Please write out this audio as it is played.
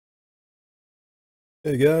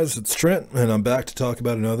Hey guys, it's Trent, and I'm back to talk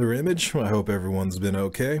about another image. I hope everyone's been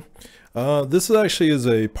okay. This actually is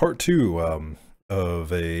a part two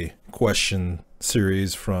of a question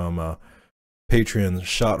series from Patreon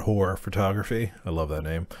Shot Horror Photography. I love that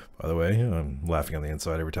name, by the way. I'm laughing on the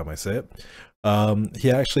inside every time I say it. He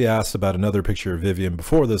actually asked about another picture of Vivian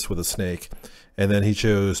before this with a snake, and then he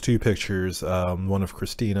chose two pictures, one of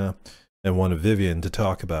Christina and one of Vivian, to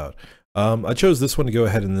talk about. I chose this one to go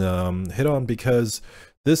ahead and hit on because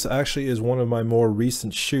this actually is one of my more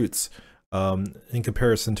recent shoots in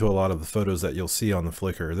comparison to a lot of the photos that you'll see on the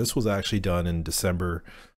Flickr. This was actually done in December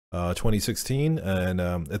 2016, and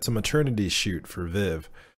it's a maternity shoot for Viv.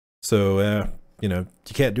 So you know,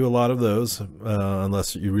 you can't do a lot of those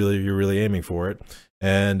unless you're really aiming for it.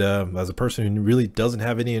 And as a person who really doesn't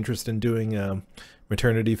have any interest in doing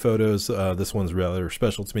maternity photos, this one's rather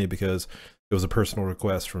special to me because it was a personal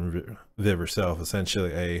request from Viv herself,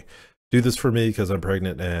 essentially a do this for me because I'm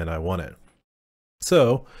pregnant and I want it.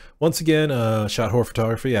 So once again, Shot Horror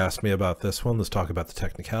Photography asked me about this one. Let's talk about the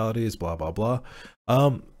technicalities, blah, blah, blah.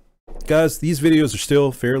 Guys, these videos are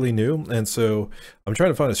still fairly new, and so I'm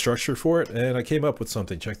trying to find a structure for it, and I came up with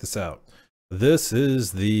something. Check this out. This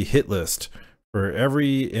is the hit list for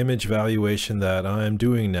every image evaluation that I'm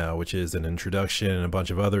doing now, which is an introduction and a bunch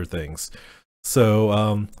of other things.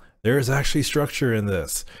 So there's actually structure in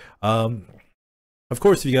this. Of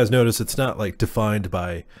course, if you guys notice, it's not like defined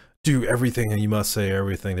by do everything and you must say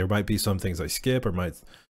everything. There might be some things I skip, or might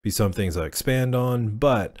be some things I expand on,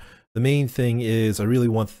 but the main thing is I really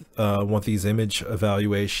want these image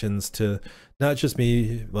evaluations to not just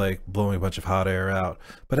me like blowing a bunch of hot air out,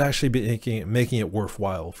 but actually making it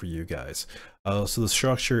worthwhile for you guys. So the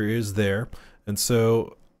structure is there, and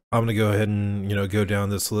so I'm gonna go ahead and go down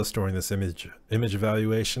this list during this image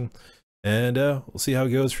evaluation, and we'll see how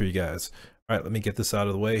it goes for you guys. All right, let me get this out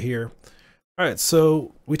of the way here. All right,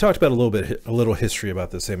 so we talked about a little history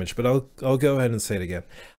about this image, but I'll go ahead and say it again.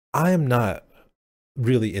 I am not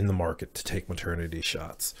really in the market to take maternity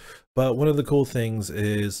shots, but one of the cool things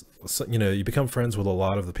is, you become friends with a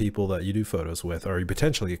lot of the people that you do photos with, or you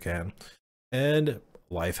potentially can, and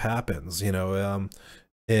life happens.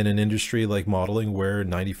 In an industry like modeling where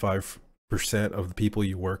 95% of the people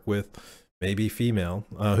you work with may be female,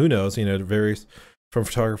 who knows? It varies from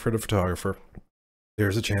photographer to photographer.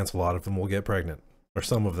 There's a chance a lot of them will get pregnant, or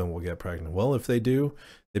some of them will get pregnant. Well, if they do,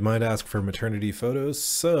 they might ask for maternity photos.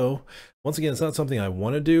 So once again, it's not something I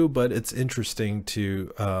want to do, but it's interesting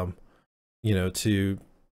to to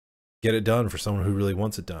get it done for someone who really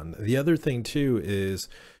wants it done. The other thing too is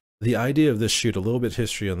the idea of this shoot, a little bit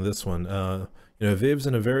history on this one. Viv's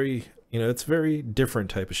in a very, it's a very different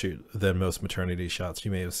type of shoot than most maternity shots you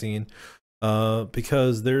may have seen,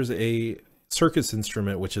 because there's a Circus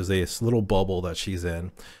instrument, which is a little bubble that she's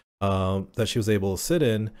in, that she was able to sit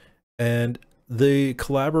in, and the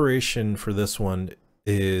collaboration for this one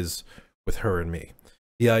is with her and me.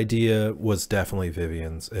 The idea was definitely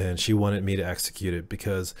Vivian's, and she wanted me to execute it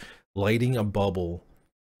because lighting a bubble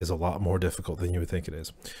is a lot more difficult than you would think it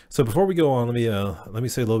is. So before we go on, let me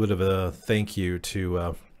say a little bit of a thank you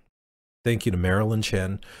to Marilyn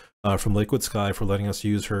Chen from Liquid Sky for letting us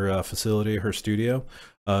use her facility, her studio.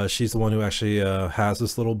 She's the one who actually has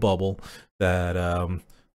this little bubble that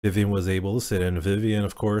Vivian was able to sit in. Vivian,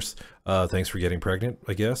 of course, thanks for getting pregnant,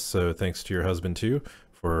 I guess. So thanks to your husband too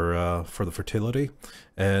for the fertility,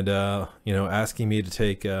 and asking me to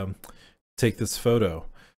take this photo.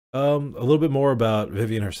 A little bit more about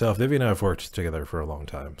Vivian herself. Vivian and I have worked together for a long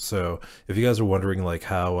time. So if you guys are wondering like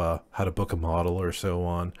how to book a model or so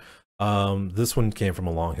on, this one came from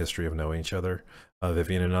a long history of knowing each other,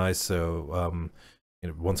 Vivian and I. So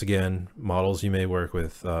once again, models you may work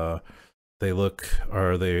with, they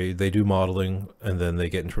do modeling, and then they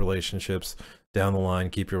get into relationships down the line.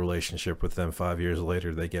 Keep your relationship with them. 5 years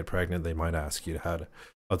later, they get pregnant. They might ask you how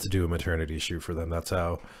to do a maternity shoot for them. That's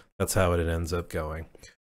how it ends up going.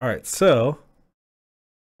 All right, so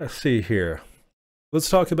let's see here. Let's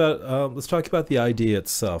talk about the idea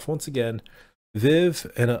itself. Once again, Viv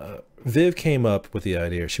came up with the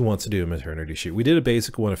idea. She wants to do a maternity shoot. We did a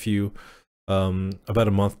basic one about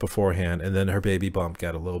a month beforehand, and then her baby bump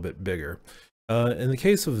got a little bit bigger. In the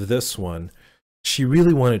case of this one, she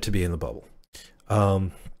really wanted to be in the bubble.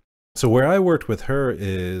 So where I worked with her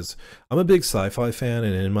is, I'm a big sci-fi fan,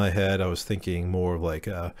 and in my head I was thinking more of like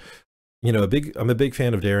I'm a big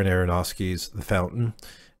fan of Darren Aronofsky's The Fountain,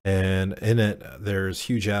 and in it there's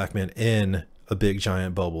Hugh Jackman in a big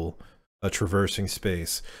giant bubble, traversing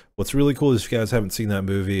space. What's really cool is, if you guys haven't seen that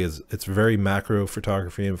movie, is it's very macro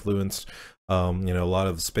photography influenced. A lot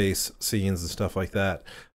of space scenes and stuff like that.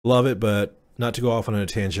 Love it, but not to go off on a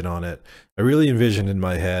tangent on it, I really envisioned in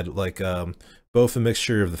my head like both a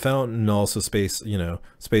mixture of the fountain and also Space, you know,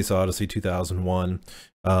 Space Odyssey 2001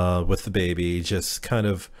 with the baby. Just kind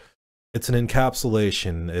of, it's an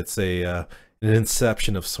encapsulation. It's an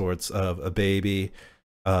inception of sorts of a baby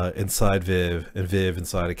inside Viv, and Viv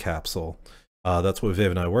inside a capsule. That's what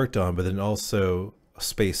Viv and I worked on, but then also a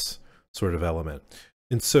space sort of element.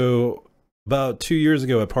 And so about 2 years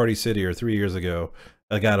ago at Party City, or 3 years ago,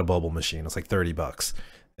 I got a bubble machine. It's like $30,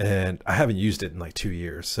 and I haven't used it in like 2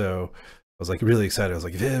 years. So I was like really excited. I was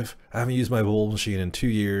like, Viv, I haven't used my bubble machine in 2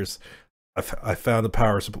 years. I found the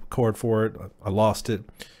power cord for it. I lost it.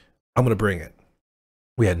 I'm going to bring it.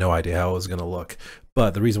 We had no idea how it was going to look.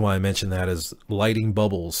 But the reason why I mentioned that is lighting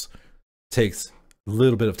bubbles takes a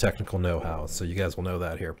little bit of technical know-how. So you guys will know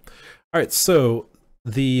that here. All right. So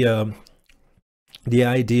the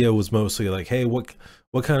idea was mostly like, hey, what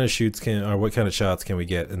kind of shoots what kind of shots can we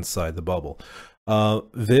get inside the bubble?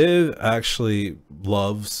 Viv actually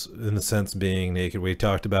loves, in the sense, being naked. We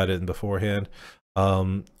talked about it beforehand,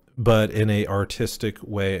 but in a artistic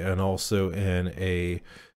way, and also in a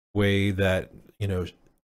way that, you know,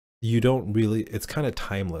 you don't really, it's kind of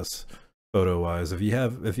timeless photo wise. If you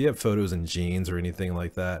have photos in jeans or anything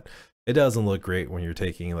like that, it doesn't look great when you're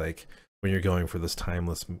taking, like, when you're going for this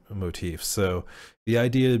timeless motif. So the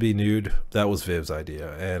idea to be nude, that was Viv's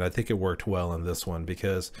idea, and I think it worked well in this one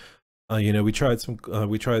because you know, we tried some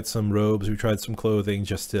robes, we tried some clothing,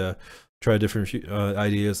 just to try different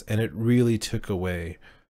ideas, and it really took away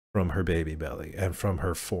from her baby belly and from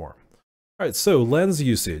her form. All right, so lens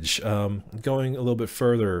usage. Going a little bit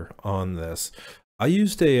further on this, I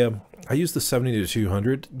used the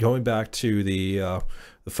 70-200. Going back to the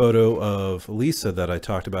photo of Lisa that I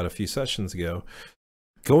talked about a few sessions ago,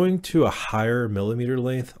 going to a higher millimeter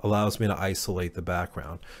length allows me to isolate the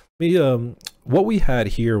background. What we had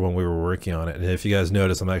here when we were working on it, and if you guys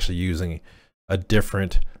notice, I'm actually using a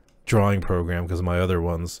different drawing program because my other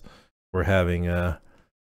ones were having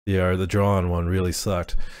the drawn one really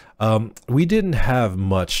sucked. We didn't have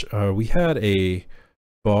much. We had a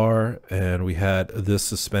bar and we had this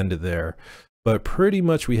suspended there, but pretty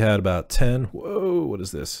much we had about 10. Whoa, what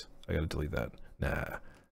is this? I gotta delete that. Nah.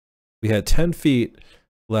 We had 10 feet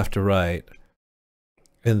left to right,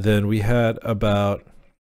 and then we had about,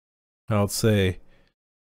 I would say,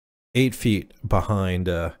 8 feet behind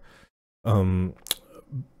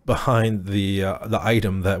behind the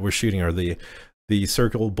item that we're shooting, or the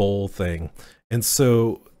circle bowl thing. And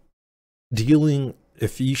so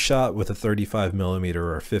if you shot with a 35mm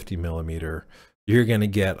or a 50mm, you're going to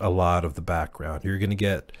get a lot of the background. You're going to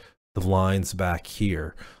get the lines back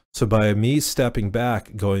here. So by me stepping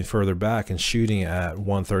back, going further back and shooting at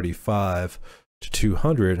 135 to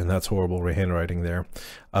 200, and that's horrible handwriting there,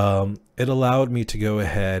 it allowed me to go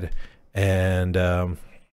ahead and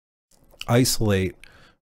isolate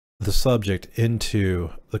the subject into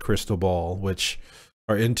the crystal ball, which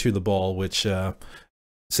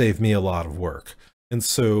saved me a lot of work. And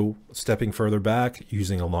so stepping further back,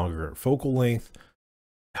 using a longer focal length,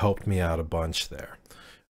 helped me out a bunch there.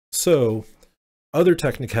 So other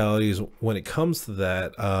technicalities when it comes to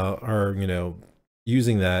that are, you know,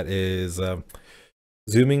 using that is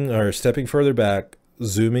zooming or stepping further back,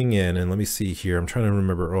 zooming in, and let me see here. I'm trying to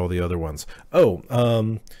remember all the other ones.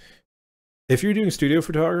 Oh, if you're doing studio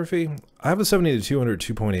photography, I have a 70-200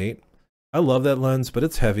 2.8. I love that lens, but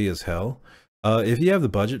it's heavy as hell. If you have the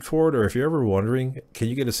budget for it, or if you're ever wondering, can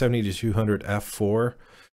you get a 70-200 f4?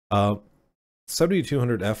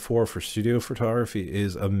 70-200 f4 for studio photography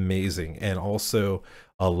is amazing, and also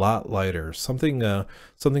a lot lighter. Something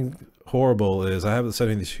horrible is I have the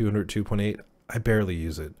 70-200 2.8. I barely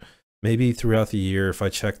use it. Maybe throughout the year, if I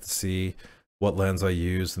check to see what lens I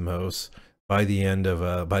use the most, by the end of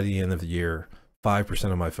the year,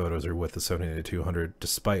 5% of my photos are with the 70-200,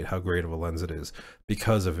 despite how great of a lens it is,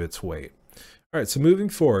 because of its weight. All right, so moving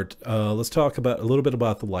forward, let's talk a little bit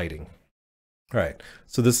about the lighting. All right,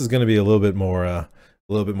 so this is going to be a little bit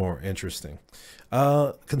more interesting.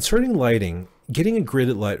 Concerning lighting, getting a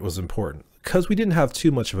gridded light was important because we didn't have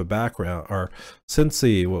too much of a background, or since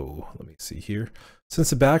the since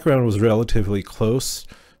the background was relatively close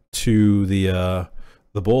to the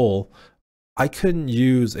bowl, I couldn't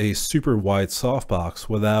use a super wide softbox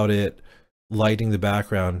without it lighting the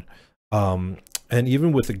background. And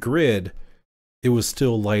even with the grid, it was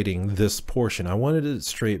still lighting this portion. I wanted it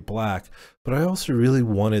straight black, but I also really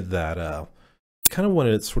wanted that, kind of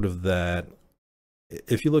wanted it sort of that,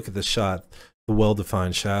 if you look at the shot, the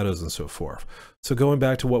well-defined shadows and so forth. So going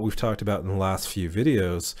back to what we've talked about in the last few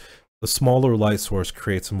videos, the smaller light source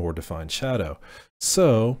creates a more defined shadow.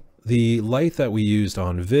 So the light that we used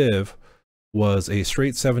on Viv was a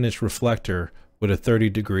straight 7-inch reflector with a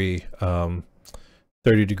 30-degree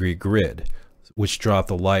grid, which dropped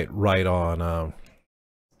the light right on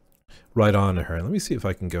onto her. Let me see if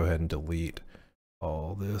I can go ahead and delete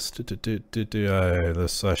all this.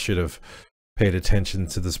 I should have paid attention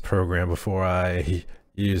to this program before I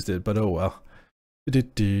used it, but oh well.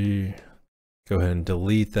 Go ahead and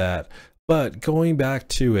delete that. But going back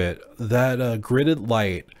to it, that gridded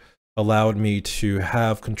light allowed me to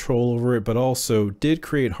have control over it, but also did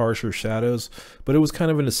create harsher shadows, but it was kind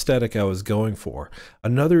of an aesthetic I was going for.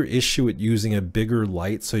 Another issue with using a bigger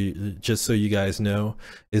light, just so you guys know,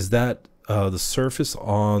 is that the surface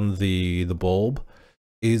on the bulb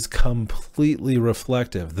is completely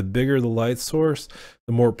reflective. The bigger the light source,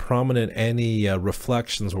 the more prominent any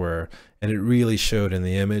reflections were, and it really showed in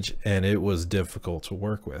the image, and it was difficult to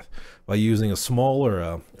work with. By using a smaller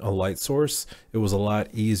a light source, it was a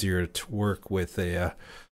lot easier to work with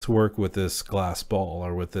this glass ball,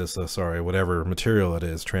 or with this sorry, whatever material it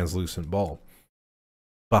is, translucent ball.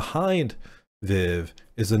 Behind Viv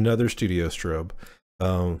is another studio strobe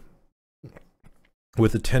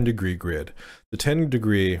with a 10-degree grid. The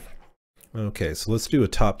 10-degree, okay, so let's do a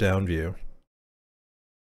top-down view.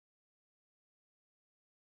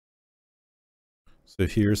 So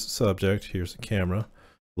here's the subject, here's the camera. A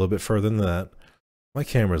little bit further than that. My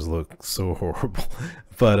cameras look so horrible.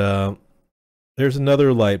 But there's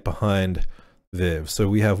another light behind Viv. So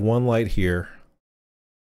we have one light here,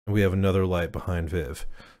 and we have another light behind Viv.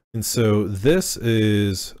 And so this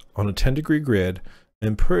is on a 10-degree grid,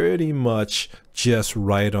 and pretty much just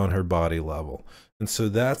right on her body level. And so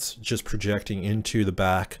that's just projecting into the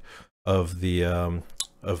back of the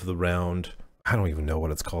round, I don't even know what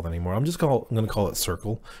it's called anymore. I'm going to call it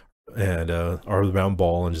circle, and or the round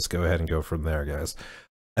ball, and just go ahead and go from there, guys.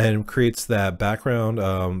 And creates that background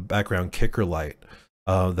kicker light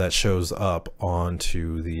that shows up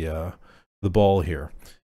onto the ball here.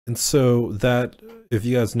 And so that, if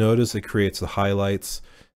you guys notice, it creates the highlights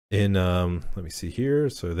in let me see here.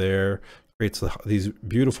 So there creates these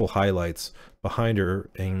beautiful highlights behind her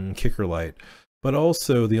in kicker light. But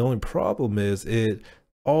also the only problem is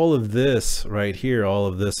all of this right here, all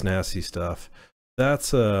of this nasty stuff,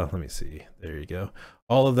 that's let me see, there you go.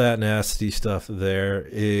 All of that nasty stuff there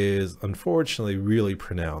is unfortunately really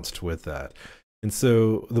pronounced with that. And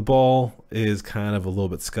so the ball is kind of a little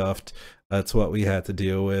bit scuffed. That's what we had to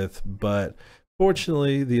deal with. But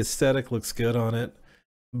fortunately, the aesthetic looks good on it.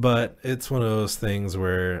 But it's one of those things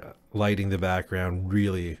where lighting the background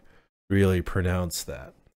really, really pronounced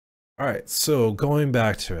that. All right, so going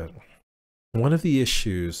back to it, one of the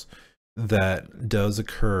issues that does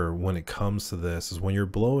occur when it comes to this is when you're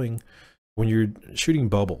shooting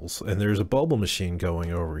bubbles, and there's a bubble machine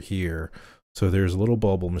going over here. So there's a little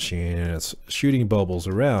bubble machine, and it's shooting bubbles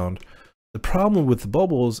around. The problem with the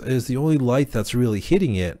bubbles is the only light that's really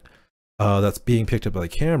hitting it, that's being picked up by the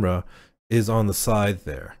camera, is on the side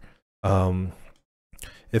there.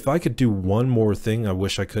 If I could do one more thing I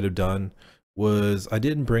wish I could have done, was I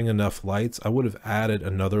didn't bring enough lights. I would have added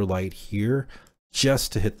another light here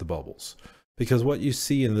just to hit the bubbles, because what you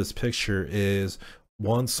see in this picture is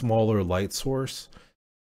one smaller light source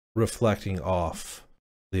reflecting off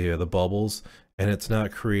the bubbles, and it's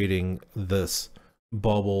not creating this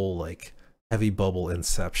bubble, like heavy bubble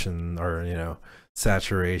inception, or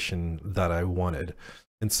saturation that I wanted.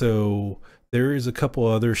 And so there is a couple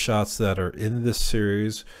other shots that are in this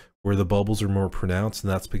series where the bubbles are more pronounced,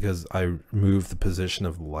 and that's because I moved the position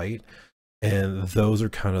of the light, and those are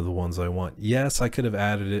kind of the ones I want. Yes, I could have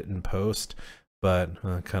added it in post, but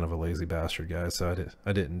kind of a lazy bastard, guys, so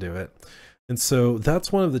I didn't do it. And so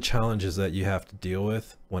that's one of the challenges that you have to deal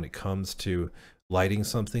with when it comes to lighting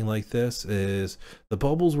something like this, is the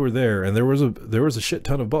bubbles were there, and there was a shit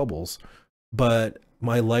ton of bubbles, but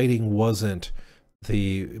my lighting wasn't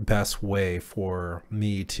the best way for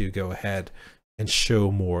me to go ahead and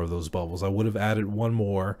show more of those bubbles. I would have added one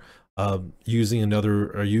more, using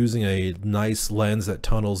a nice lens that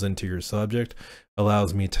tunnels into your subject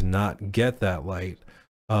allows me to not get that light.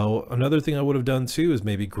 Another thing I would have done too is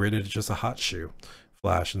maybe gridded just a hot shoe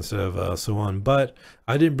flash instead of so on, but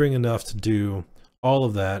I didn't bring enough to do all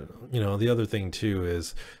of that. The other thing too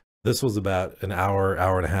is this was about an hour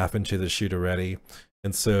and a half into the shoot already,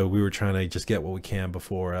 and so we were trying to just get what we can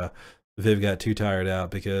before Viv got too tired out,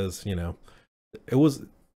 because it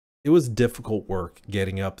was difficult work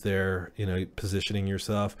getting up there, positioning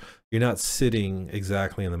yourself. You're not sitting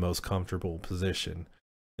exactly in the most comfortable position,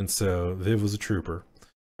 and so Viv was a trooper.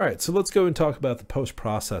 All right, so let's go and talk about the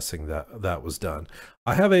post-processing that was done.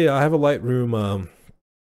 I have a Lightroom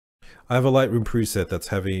preset that's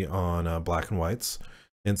heavy on black and whites,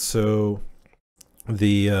 and so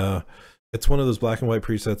the it's one of those black and white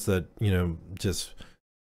presets that, you know, just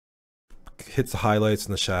hits the highlights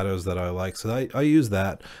and the shadows that I like. So I use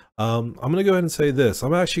that. I'm gonna go ahead and say this.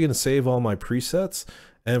 I'm actually gonna save all my presets,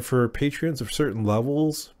 and for Patreons of certain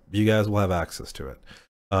levels, you guys will have access to it.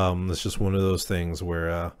 It's just one of those things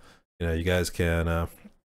where you know, you guys can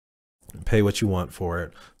pay what you want for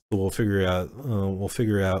it. So we'll figure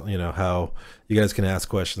out you know, how you guys can ask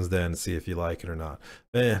questions then and see if you like it or not.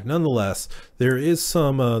 But nonetheless, there is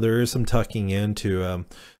some tucking into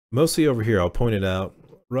mostly over here. I'll point it out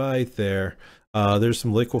right there. There's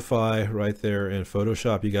some liquefy right there in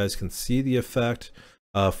Photoshop. You guys can see the effect.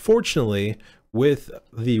 Fortunately, with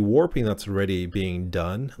the warping that's already being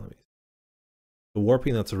done,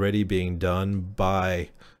 by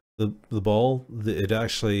the ball,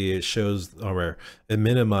 it shows, or it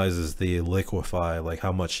minimizes the liquefy, like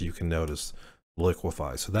how much you can notice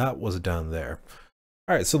liquefy. So that was done there.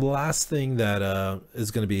 All right, so the last thing that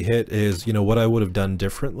is going to be hit is, you know, what I would have done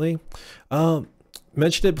differently.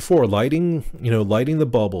 Mentioned it before, lighting the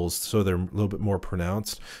bubbles so they're a little bit more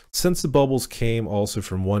pronounced. Since the bubbles came also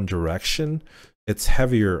from one direction, it's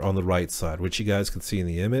heavier on the right side, which you guys can see in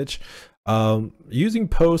the image. Using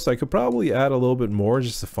post, I could probably add a little bit more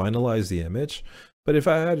just to finalize the image. But if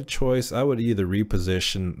I had a choice, I would either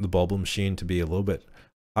reposition the bubble machine to be a little bit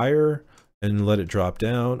higher and let it drop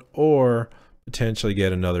down, or potentially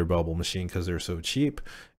get another bubble machine because they're so cheap.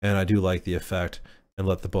 And I do like the effect, and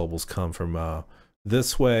let the bubbles come from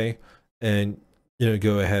this way, and, you know,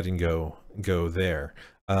 go ahead and go there.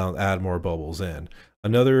 Add more bubbles in.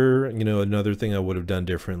 Another thing I would have done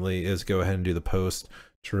differently is go ahead and do the post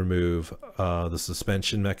to remove the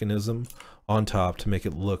suspension mechanism on top to make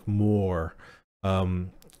it look more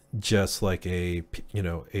just like a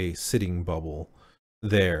sitting bubble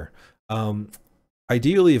there.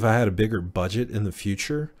 Ideally, if I had a bigger budget in the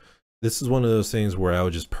future, this is one of those things where I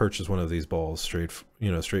would just purchase one of these balls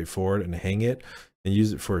straightforward and hang it and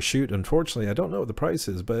use it for a shoot. Unfortunately, I don't know what the price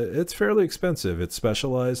is, but it's fairly expensive. It's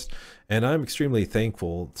specialized, and I'm extremely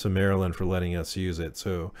thankful to Maryland for letting us use it.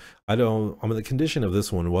 So the condition of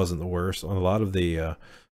this one wasn't the worst. On a lot of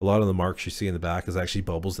the marks you see in the back is actually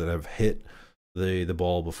bubbles that have hit the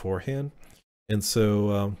ball beforehand. And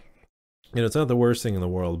so, you know, it's not the worst thing in the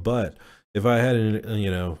world, but if I had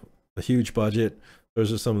a huge budget,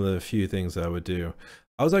 those are some of the few things I would do.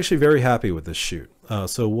 I was actually very happy with this shoot.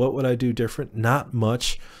 So what would I do different? Not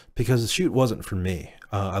much, because the shoot wasn't for me.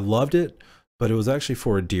 I loved it, but it was actually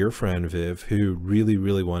for a dear friend, Viv, who really,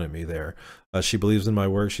 really wanted me there. She believes in my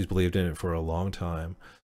work. She's believed in it for a long time.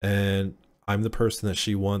 And I'm the person that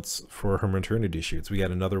she wants for her maternity shoots. We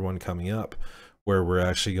got another one coming up where we're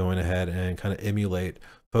actually going ahead and kind of emulate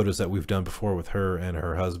photos that we've done before with her and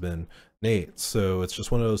her husband, Nate. So it's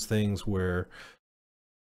just one of those things where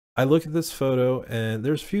I look at this photo and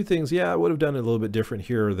there's a few things, yeah, I would have done it a little bit different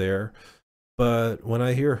here or there. But when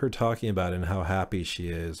I hear her talking about it and how happy she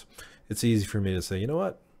is, it's easy for me to say, you know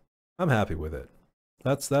what? I'm happy with it.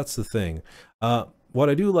 That's the thing. What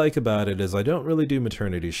I do like about it is I don't really do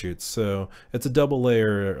maternity shoots. So it's a double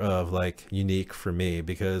layer of like unique for me,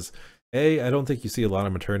 because A, I don't think you see a lot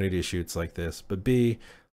of maternity shoots like this, but B,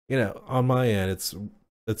 you know, on my end,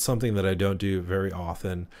 it's something that I don't do very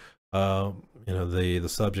often. You know, the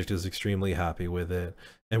subject is extremely happy with it,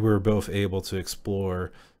 and we were both able to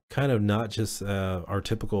explore kind of not just our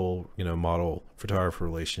typical, you know, model photographer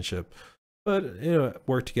relationship, but, you know,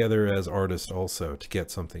 work together as artists also to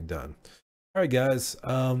get something done. All right, guys,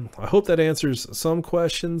 I hope that answers some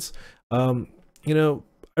questions. You know,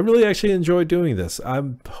 I really actually enjoyed doing this.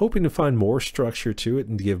 I'm hoping to find more structure to it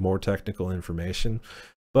and to give more technical information,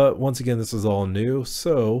 but once again, this is all new,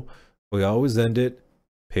 so we always end it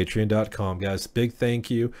patreon.com, guys. Big thank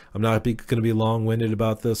you. I'm not going to be long-winded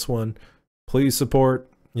about this one. Please support,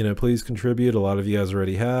 you know, please contribute. A lot of you guys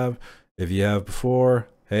already have. If you have before,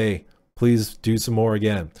 hey, please do some more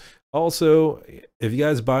again. Also, if you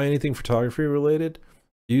guys buy anything photography related,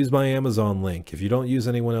 use my Amazon link. If you don't use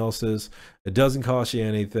anyone else's, it doesn't cost you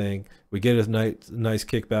anything. We get a nice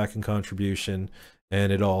kickback and contribution,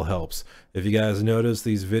 and it all helps. If you guys notice,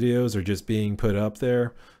 these videos are just being put up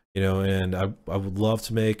there, you know, and I would love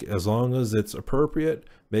to make, as long as it's appropriate,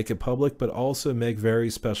 make it public, but also make very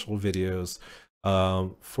special videos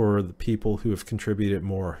for the people who have contributed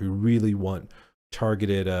more, who really want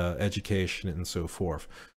targeted education and so forth.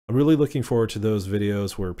 I'm really looking forward to those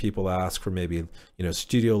videos where people ask for maybe, you know,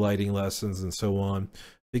 studio lighting lessons and so on,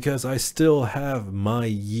 because I still have my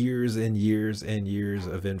years and years and years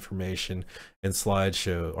of information and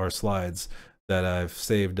slideshow or slides that I've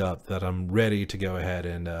saved up that I'm ready to go ahead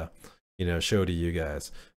and you know, show to you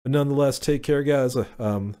guys. But nonetheless, take care, guys.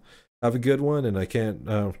 Have a good one, and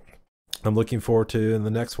I'm looking forward to the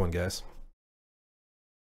next one, guys.